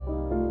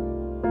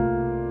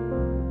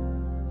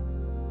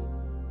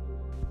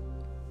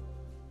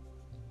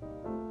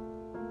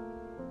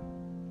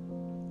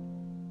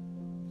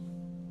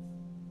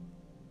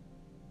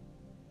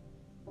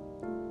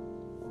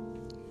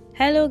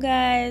Hello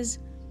guys,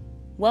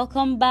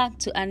 welcome back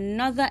to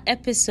another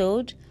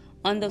episode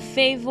on the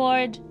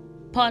Favored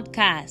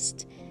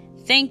Podcast.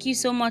 Thank you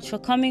so much for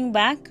coming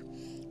back.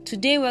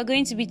 Today we're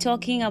going to be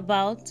talking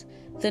about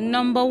the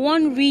number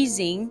one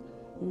reason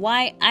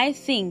why I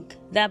think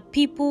that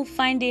people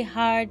find it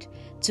hard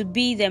to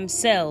be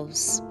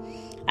themselves.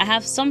 I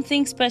have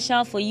something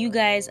special for you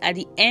guys at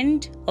the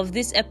end of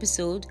this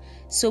episode,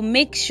 so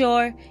make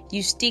sure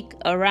you stick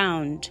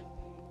around.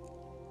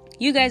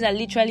 You guys are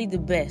literally the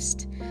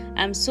best.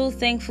 I'm so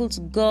thankful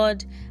to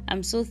God.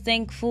 I'm so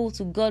thankful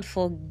to God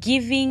for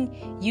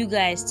giving you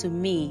guys to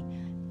me.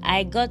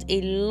 I got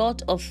a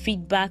lot of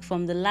feedback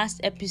from the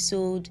last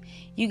episode.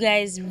 You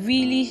guys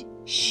really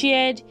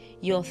shared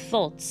your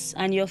thoughts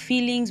and your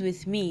feelings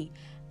with me,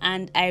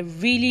 and I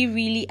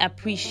really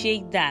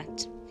appreciate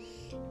that.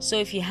 So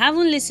if you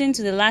haven't listened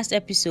to the last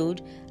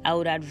episode, I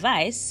would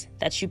advise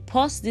that you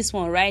pause this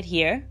one right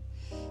here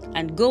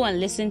and go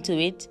and listen to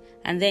it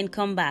and then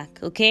come back,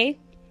 okay?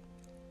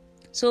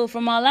 So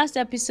from our last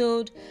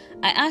episode,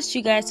 I asked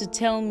you guys to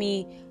tell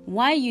me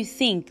why you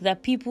think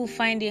that people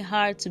find it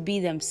hard to be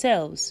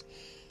themselves.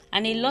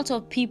 And a lot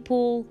of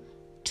people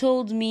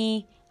told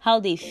me how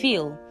they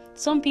feel.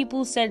 Some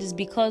people said it's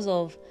because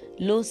of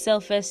low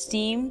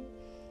self-esteem.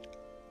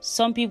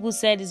 Some people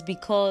said it's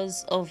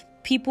because of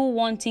people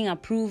wanting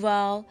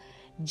approval,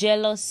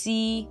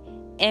 jealousy,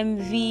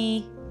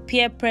 envy,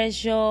 peer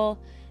pressure,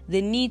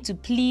 the need to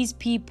please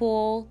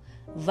people,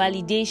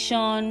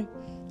 validation,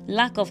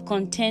 lack of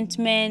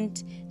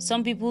contentment.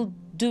 Some people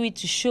do it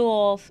to show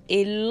off,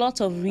 a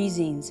lot of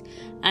reasons.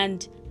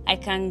 And I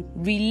can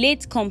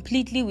relate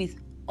completely with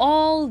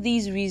all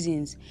these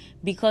reasons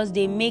because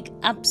they make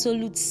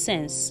absolute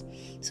sense.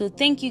 So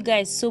thank you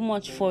guys so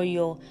much for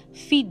your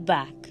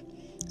feedback.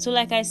 So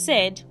like I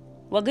said,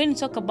 we're going to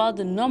talk about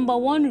the number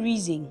one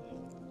reason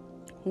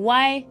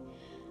why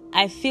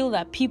I feel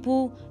that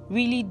people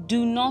really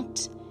do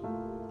not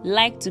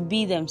like to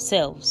be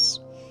themselves.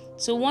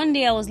 So one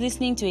day I was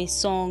listening to a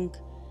song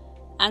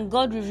and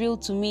God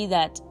revealed to me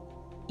that,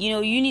 you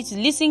need to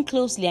listen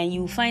closely and you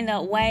will find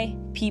out why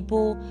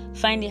people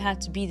find it hard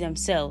to be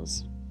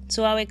themselves.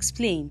 So I'll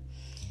explain.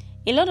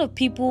 A lot of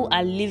people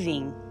are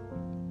living,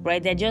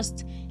 right? They're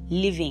just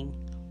living.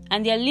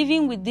 And they're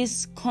living with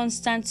this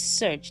constant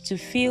search to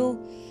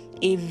fill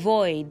a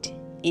void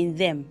in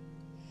them.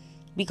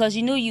 Because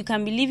you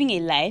can be living a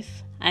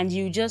life and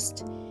you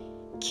just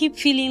keep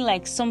feeling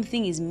like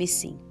something is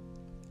missing.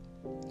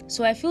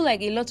 So I feel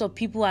like a lot of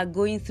people are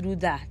going through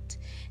that.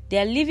 They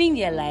are living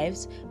their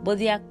lives, but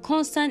they are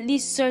constantly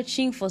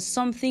searching for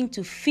something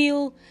to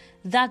fill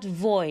that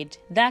void,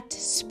 that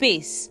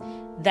space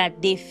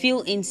that they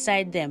feel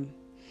inside them.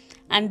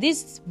 And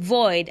this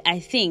void, I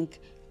think,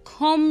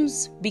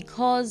 comes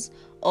because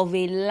of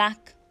a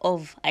lack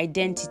of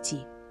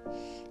identity.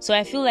 So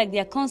I feel like they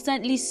are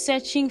constantly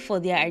searching for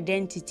their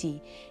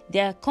identity. They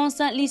are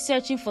constantly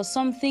searching for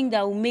something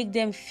that will make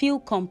them feel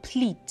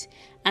complete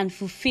and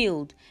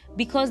fulfilled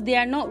because they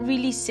are not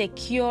really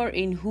secure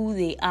in who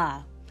they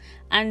are.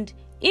 And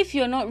if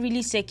you're not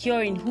really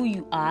secure in who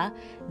you are,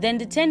 then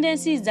the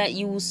tendency is that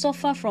you will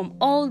suffer from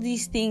all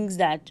these things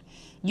that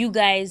you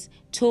guys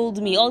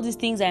told me, all these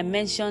things I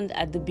mentioned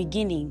at the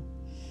beginning.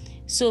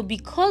 So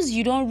because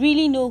you don't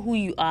really know who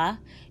you are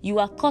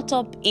caught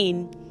up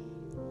in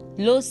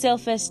low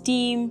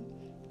self-esteem,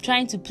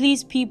 trying to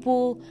please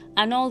people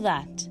and all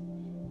that.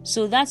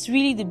 So that's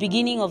really the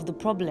beginning of the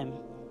problem.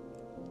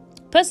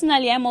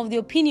 Personally, I'm of the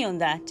opinion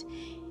that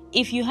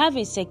if you have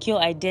a secure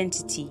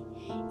identity,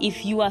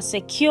 if you are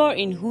secure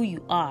in who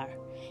you are,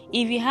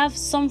 if you have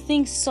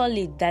something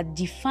solid that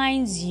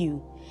defines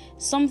you,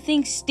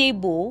 something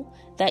stable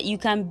that you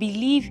can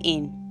believe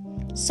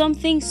in,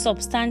 something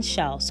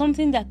substantial,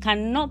 something that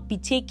cannot be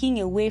taken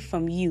away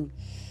from you,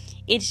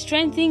 it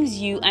strengthens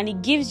you and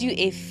it gives you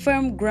a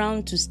firm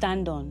ground to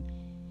stand on.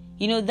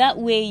 That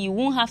way you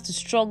won't have to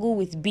struggle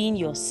with being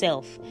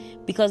yourself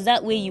because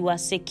that way you are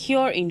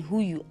secure in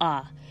who you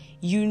are.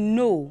 You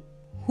know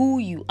who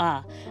you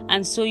are.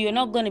 And so you're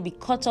not going to be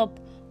caught up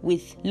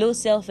with low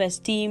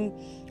self-esteem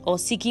or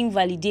seeking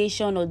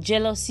validation or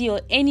jealousy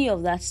or any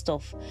of that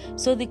stuff.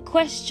 So the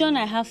question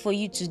I have for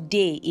you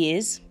today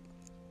is,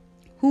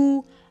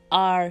 who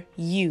are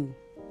you?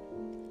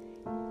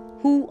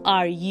 Who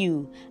are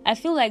you? I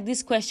feel like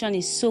this question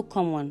is so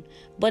common,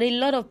 but a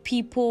lot of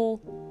people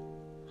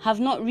have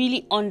not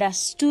really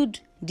understood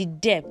the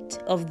depth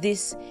of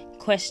this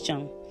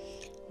question.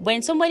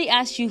 When somebody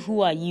asks you,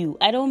 who are you?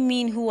 I don't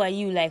mean who are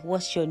you like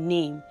what's your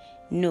name?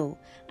 No,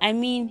 I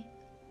mean,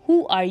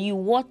 who are you?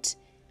 What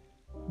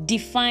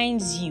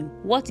defines you?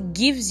 What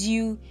gives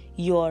you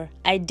your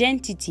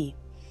identity?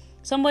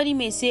 Somebody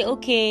may say,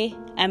 okay,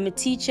 I'm a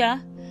teacher,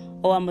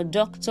 or I'm a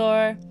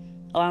doctor,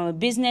 or I'm a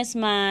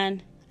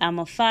businessman, I'm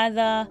a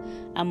father,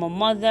 I'm a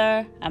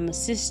mother, I'm a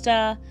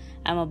sister,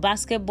 I'm a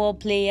basketball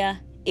player,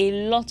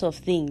 a lot of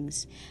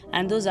things.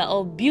 And those are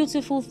all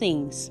beautiful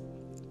things.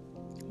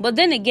 But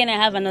then again, I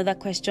have another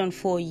question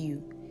for you.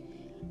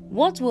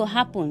 What will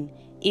happen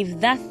if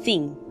that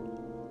thing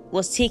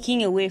was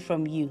taken away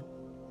from you?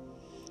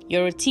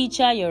 You're a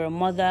teacher, you're a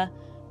mother.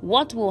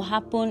 What will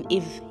happen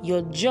if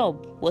your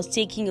job was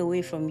taken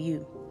away from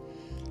you?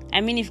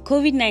 I mean, if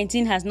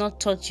COVID-19 has not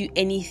taught you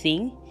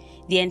anything,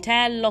 the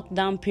entire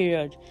lockdown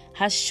period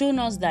has shown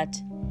us that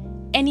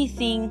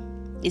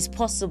anything is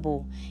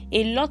possible.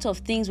 A lot of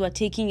things were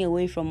taken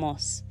away from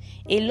us.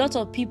 A lot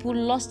of people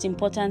lost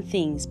important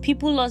things.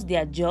 People lost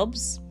their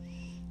jobs.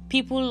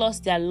 People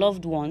lost their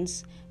loved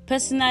ones.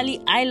 Personally,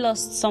 I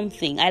lost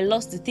something. I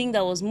lost the thing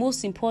that was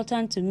most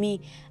important to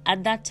me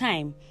at that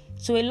time.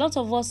 So a lot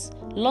of us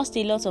lost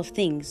a lot of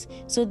things.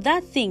 So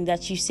that thing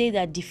that you say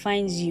that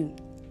defines you,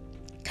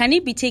 can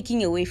it be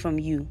taken away from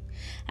you?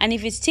 And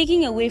if it's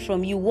taken away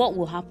from you, what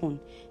will happen?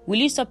 Will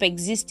you stop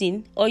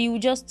existing, or you will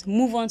just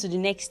move on to the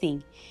next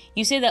thing?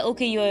 You say that,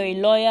 okay, you're a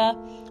lawyer,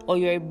 or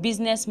you're a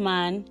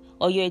businessman,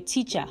 or you're a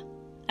teacher.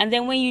 And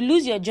then when you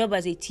lose your job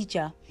as a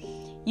teacher,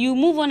 you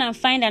move on and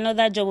find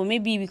another job, or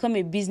maybe you become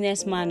a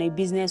businessman or a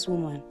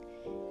businesswoman.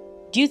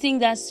 Do you think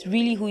that's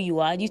really who you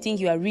are? Do you think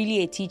you are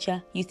really a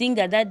teacher? You think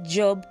that that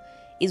job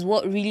is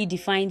what really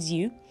defines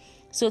you?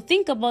 So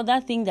think about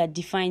that thing that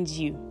defines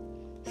you.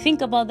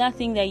 Think about that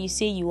thing that you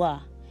say you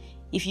are.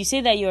 If you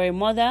say that you're a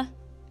mother,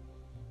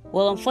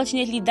 well,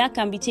 unfortunately, that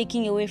can be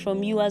taken away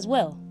from you as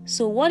well.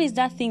 So what is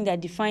that thing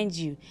that defines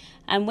you?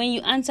 And when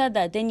you answer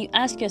that, then you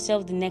ask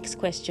yourself the next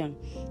question.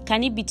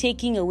 Can it be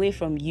taken away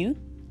from you?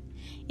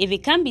 If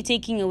it can be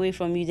taken away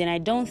from you, then I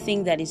don't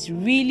think that it's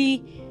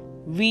really,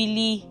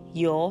 really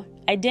your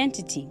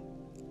identity.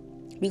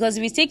 Because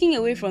if it's taken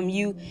away from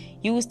you,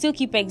 you will still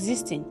keep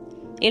existing.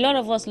 A lot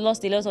of us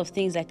lost a lot of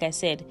things, like I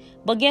said.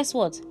 But guess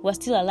what? We're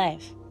still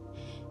alive.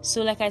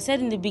 So like I said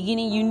in the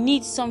beginning, you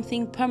need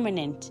something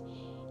permanent.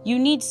 You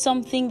need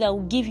something that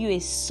will give you a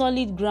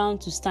solid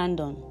ground to stand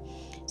on.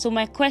 So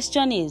my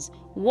question is,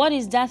 what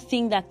is that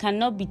thing that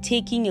cannot be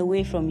taken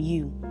away from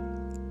you?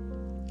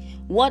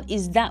 What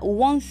is that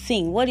one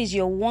thing? What is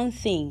your one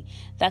thing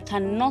that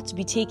cannot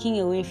be taken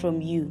away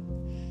from you?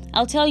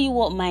 I'll tell you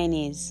what mine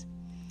is.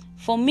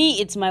 For me,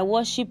 it's my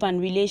worship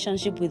and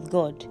relationship with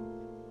God.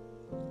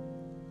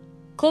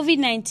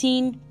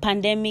 COVID-19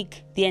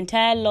 pandemic, the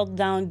entire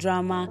lockdown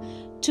drama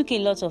took a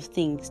lot of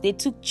things. They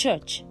took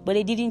church, but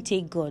they didn't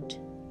take God.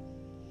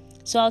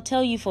 So I'll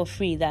tell you for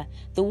free that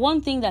the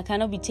one thing that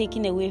cannot be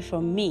taken away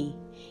from me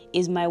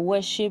is my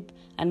worship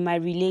and my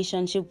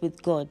relationship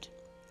with God.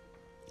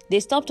 They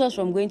stopped us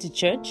from going to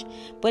church,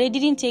 but they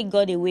didn't take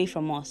God away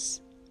from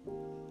us.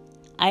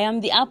 I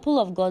am the apple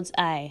of God's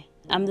eye.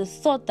 I'm the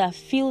thought that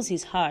fills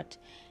his heart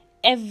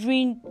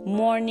every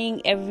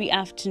morning, every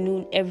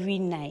afternoon, every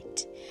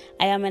night.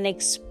 I am an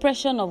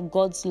expression of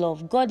God's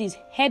love. God is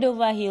head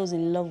over heels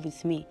in love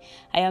with me.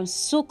 I am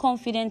so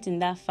confident in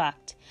that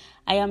fact.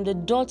 I am the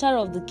daughter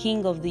of the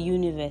King of the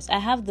universe. I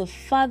have the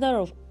Father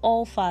of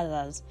all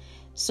fathers.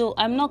 So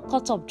I'm not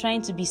caught up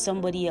trying to be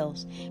somebody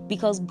else,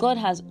 because God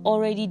has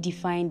already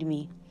defined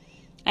me.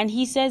 And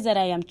he says that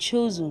I am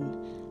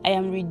chosen, I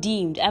am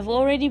redeemed. I've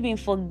already been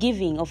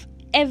forgiven of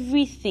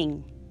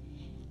everything.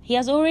 He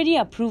has already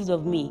approved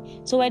of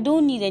me. So I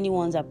don't need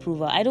anyone's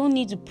approval. I don't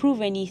need to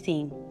prove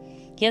anything.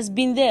 He has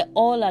been there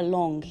all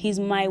along. He's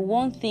my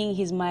one thing.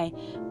 He's my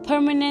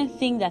permanent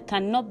thing that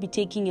cannot be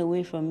taken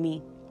away from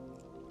me.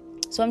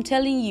 So I'm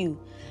telling you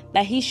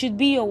that he should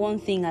be your one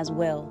thing as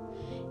well.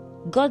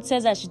 God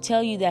says I should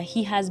tell you that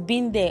he has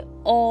been there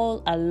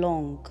all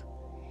along.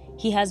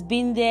 He has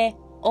been there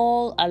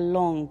all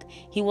along.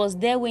 He was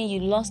there when you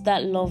lost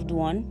that loved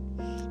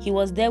one. He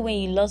was there when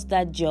you lost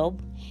that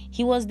job.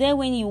 He was there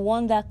when you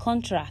won that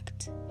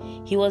contract.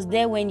 He was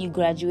there when you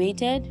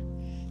graduated.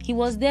 He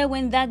was there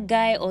when that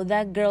guy or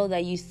that girl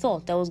that you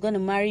thought that was going to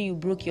marry you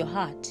broke your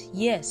heart.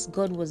 Yes,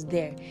 God was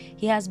there.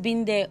 He has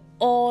been there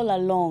all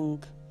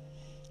along.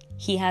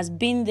 He has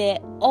been there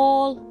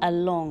all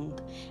along.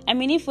 I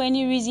mean, if for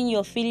any reason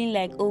you're feeling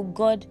like, oh,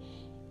 God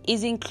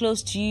isn't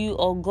close to you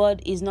or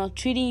God is not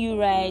treating you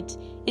right,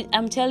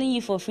 I'm telling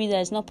you for free that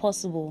it's not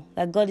possible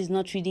that God is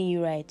not treating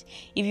you right.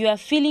 If you are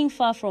feeling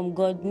far from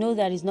God, know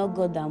that it's not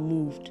God that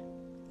moved.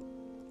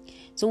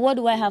 So what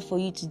do I have for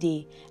you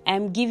today? I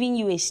am giving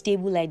you a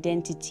stable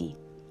identity.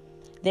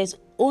 There's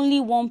only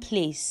one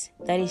place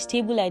that a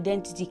stable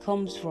identity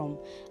comes from,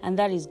 and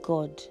that is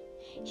God.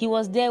 He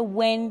was there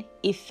when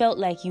it felt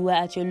like you were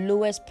at your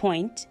lowest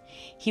point.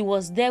 He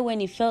was there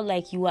when it felt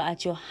like you were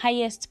at your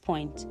highest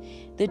point.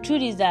 The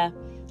truth is that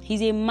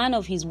he's a man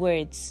of his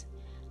words,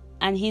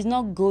 and he's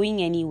not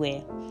going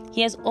anywhere.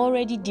 He has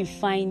already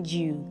defined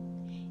you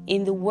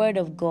in the word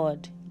of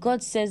God.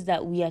 God says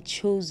that we are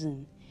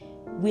chosen.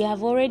 We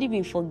have already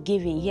been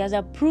forgiven. He has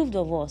approved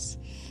of us.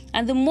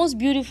 And the most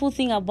beautiful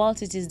thing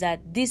about it is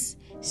that this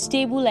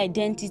stable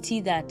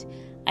identity that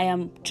I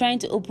am trying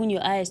to open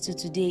your eyes to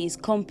today is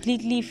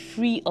completely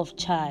free of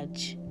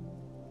charge.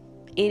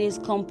 It is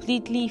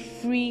completely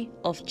free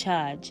of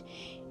charge.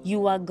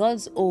 You are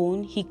God's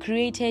own. He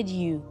created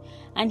you.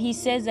 And he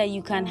says that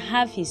you can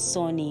have his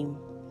surname.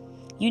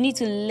 You need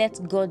to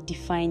let God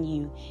define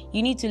you.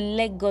 You need to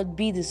let God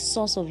be the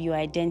source of your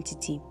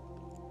identity.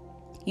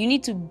 You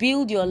need to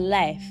build your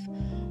life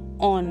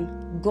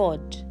on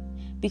God.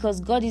 because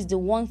God is the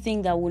one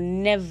thing that will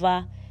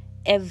never,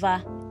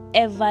 ever,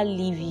 ever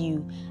leave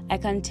you. I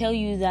can tell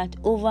you that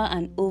over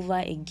and over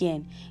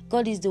again.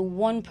 God is the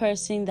one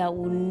person that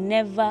will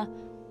never,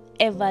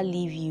 ever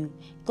leave you.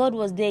 God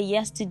was there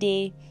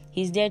yesterday.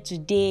 He's there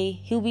today.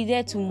 He'll be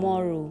there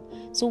tomorrow.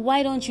 So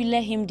why don't you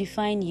let him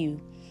define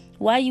you?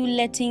 Why are you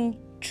letting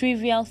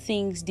trivial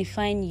things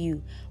define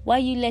you? Why are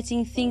you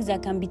letting things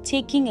that can be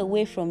taken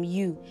away from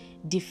you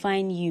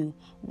define you?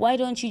 Why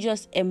don't you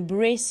just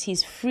embrace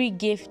his free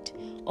gift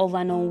of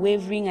an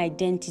unwavering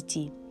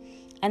identity?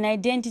 An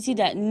identity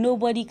that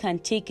nobody can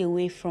take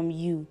away from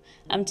you.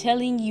 I'm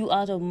telling you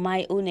out of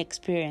my own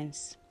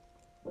experience.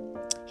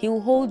 He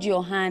will hold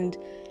your hand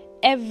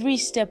every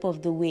step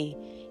of the way.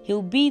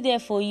 He'll be there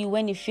for you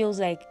when it feels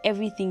like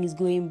everything is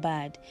going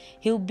bad.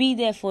 He'll be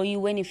there for you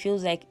when it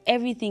feels like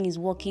everything is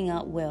working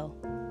out well.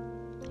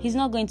 He's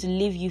not going to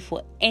leave you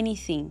for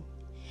anything.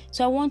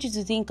 So I want you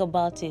to think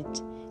about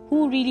it.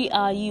 Who really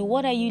are you?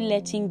 What are you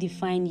letting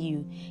define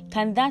you?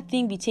 Can that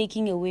thing be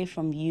taken away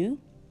from you?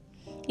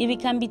 If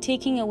it can be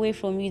taken away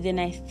from you, then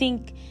I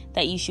think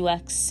that you should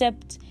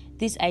accept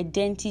this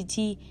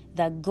identity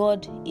that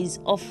God is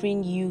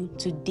offering you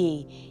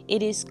today.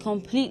 It is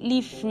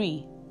completely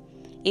free.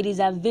 It is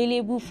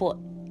available for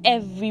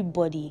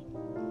everybody.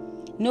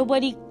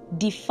 Nobody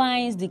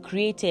defines the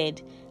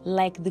created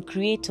like the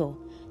Creator.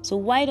 So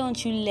why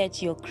don't you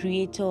let your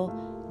Creator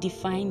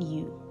define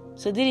you?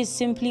 So this is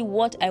simply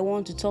what I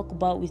want to talk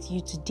about with you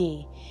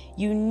today.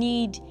 You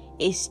need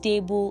a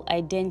stable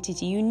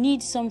identity. You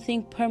need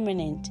something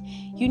permanent.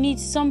 You need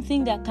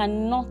something that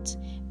cannot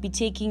be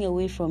taken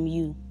away from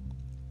you.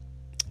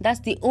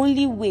 That's the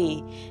only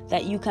way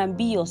that you can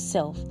be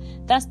yourself.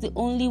 That's the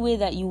only way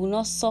that you will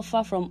not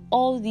suffer from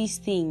all these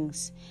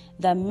things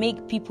that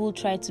make people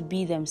try to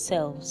be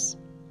themselves.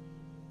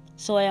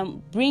 So I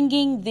am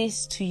bringing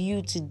this to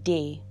you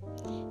today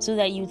so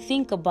that you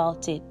think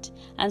about it.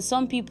 And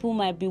some people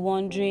might be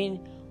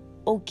wondering,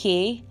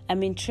 okay,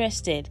 I'm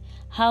interested.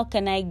 How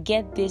can I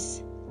get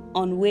this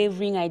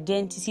unwavering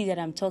identity that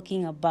I'm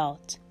talking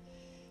about?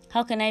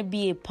 How can I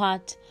be a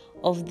part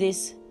of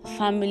this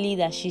family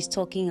that she's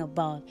talking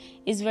about?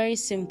 It's very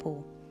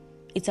simple.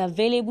 It's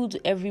available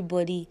to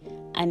everybody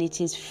and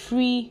it is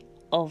free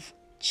of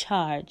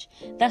charge.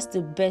 That's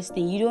the best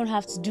thing. You don't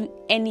have to do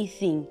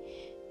anything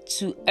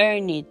to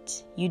earn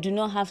it. You do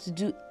not have to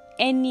do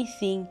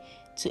anything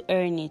to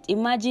earn it.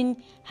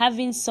 Imagine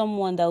having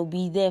someone that will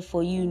be there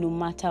for you no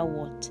matter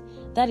what.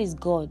 That is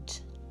God.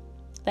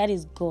 That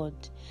is God.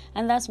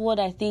 And that's what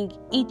I think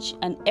each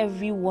and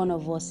every one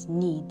of us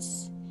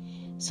needs.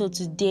 So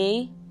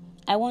today,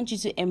 I want you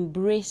to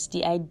embrace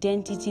the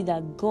identity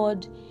that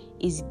God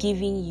is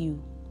giving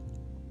you.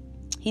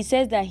 He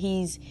says that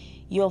He's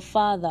your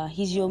Father,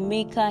 He's your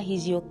Maker,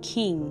 He's your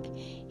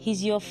King,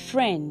 He's your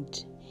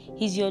friend,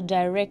 He's your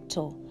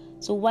director.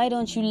 So why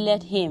don't you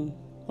let Him?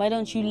 Why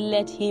don't you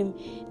let Him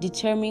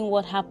determine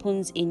what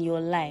happens in your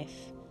life?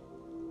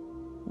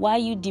 Why are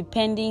you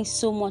depending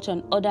so much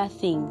on other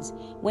things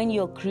when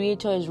your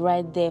Creator is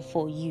right there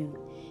for you?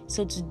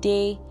 So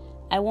today,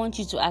 I want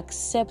you to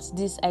accept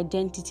this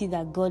identity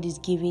that God is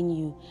giving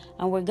you.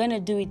 And we're going to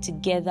do it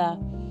together.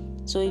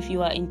 So if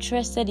you are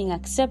interested in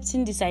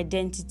accepting this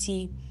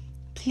identity,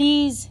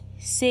 please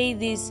say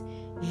this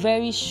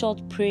very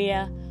short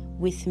prayer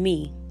with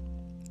me.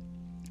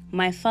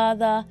 My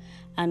Father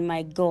and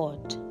my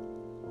God,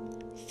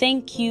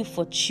 thank you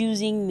for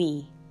choosing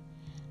me.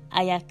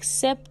 I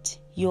accept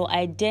your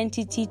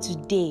identity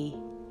today.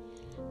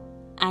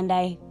 And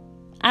I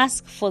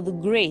ask for the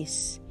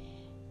grace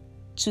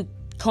to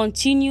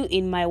continue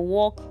in my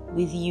walk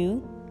with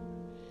you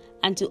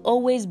and to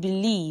always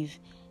believe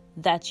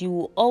that you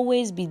will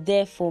always be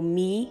there for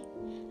me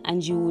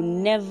and you will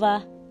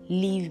never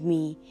leave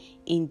me.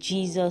 In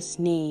Jesus'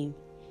 name,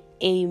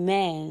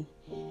 amen.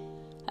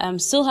 I'm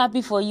so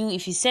happy for you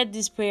if you said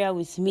this prayer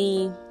with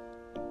me.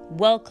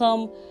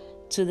 Welcome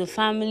to the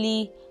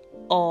family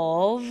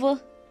of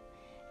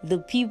the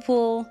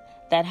people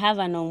that have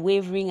an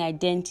unwavering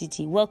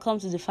identity. Welcome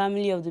to the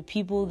family of the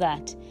people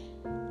that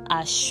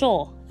are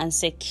sure and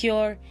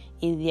secure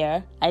in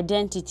their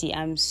identity.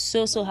 I'm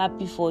so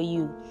happy for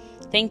you.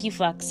 Thank you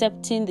for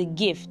accepting the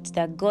gift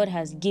that God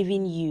has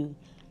given you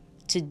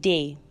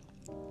today.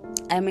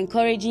 I'm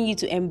encouraging you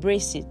to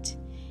embrace it.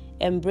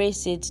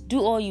 Embrace it.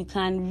 Do all you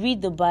can.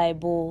 Read the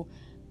Bible.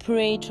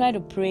 Pray. Try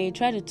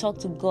to talk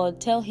to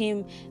God. Tell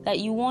Him that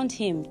you want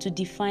Him to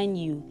define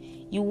you.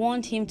 You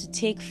want Him to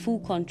take full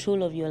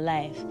control of your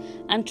life.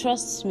 And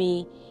trust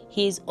me,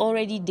 He is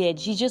already dead.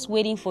 He's just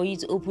waiting for you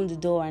to open the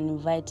door and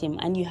invite Him.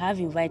 And you have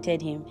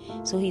invited Him.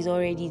 So He's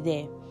already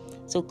there.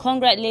 So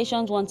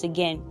congratulations once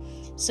again.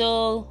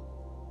 So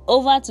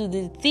over to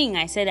the thing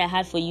I said I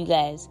had for you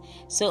guys.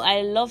 So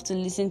I love to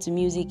listen to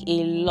music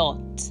a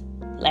lot.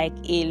 Like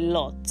a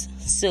lot.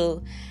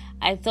 So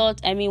I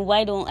thought,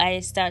 why don't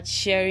I start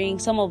sharing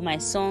some of my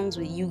songs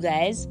with you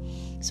guys?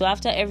 So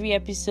after every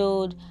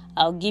episode,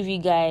 I'll give you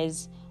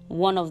guys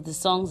one of the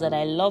songs that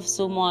I love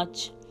so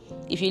much.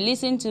 If you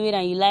listen to it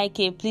and you like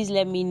it, please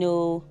let me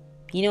know.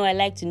 I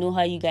like to know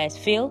how you guys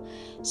feel.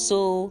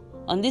 So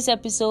on this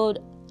episode,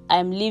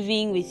 I'm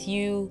leaving with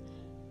you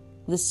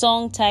the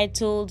song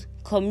titled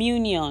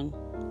Communion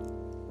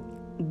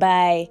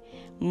by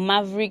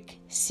Maverick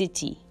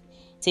City.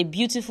 It's a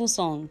beautiful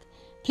song.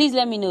 Please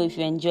let me know if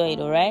you enjoy it,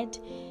 alright?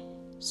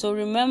 So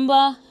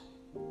remember,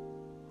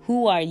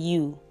 who are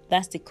you?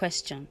 That's the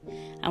question.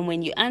 And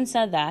when you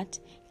answer that,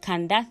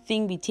 can that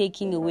thing be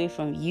taken away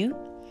from you?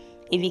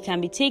 If it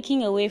can be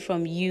taken away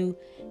from you,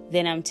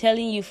 then I'm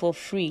telling you for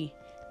free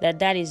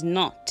that is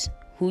not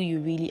who you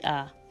really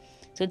are.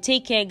 So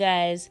take care,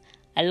 guys.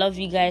 I love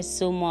you guys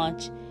so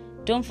much.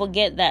 Don't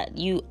forget that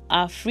you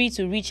are free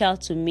to reach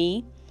out to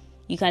me.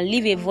 You can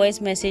leave a voice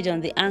message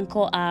on the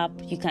Anchor app.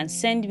 You can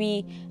send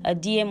me a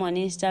DM on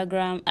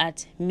Instagram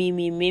at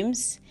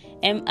MimiMims,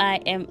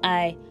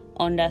 MIMI_MIMPS.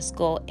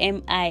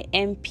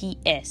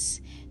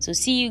 So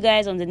see you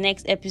guys on the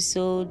next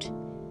episode.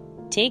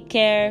 Take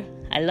care.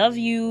 I love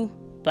you.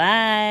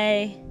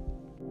 Bye.